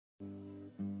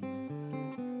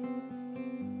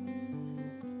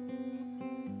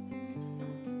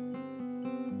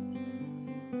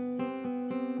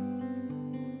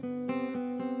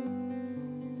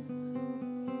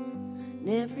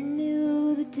Never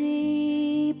knew the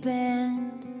deep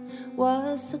end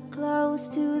was so close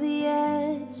to the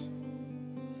edge,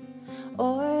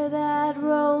 or that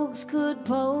rogues could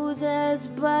pose as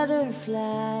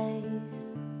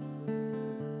butterflies,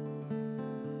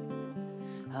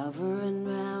 hovering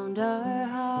round our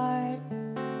heart,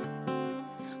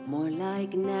 more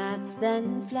like gnats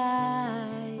than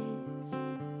flies.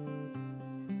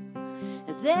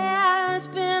 There's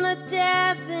been a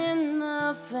death in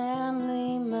the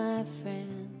family, my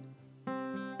friend.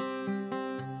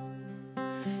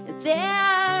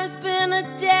 There's been a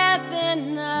death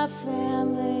in the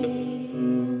family.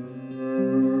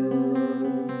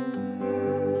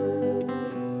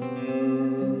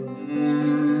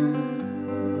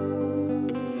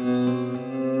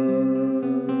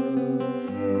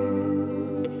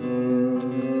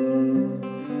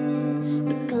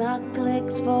 The clock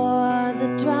clicks for the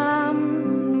drum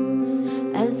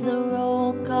as the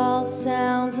roll call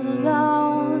sounds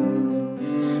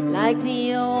alone, like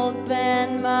the old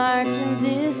band marching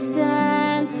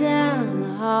distant down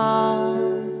the hall.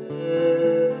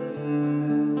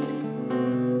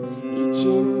 Each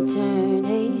in turn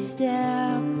a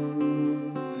step,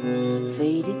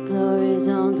 faded glories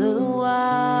on the wall.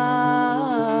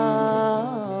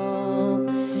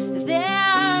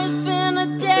 There's been a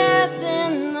death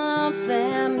in the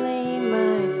family,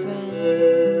 my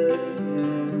friend.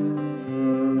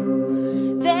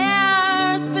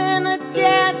 There's been a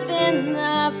death in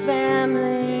the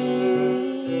family.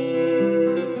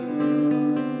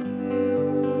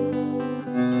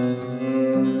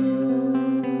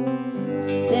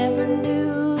 Never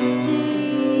knew the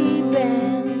deep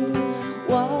end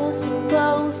was so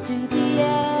close to the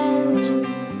edge.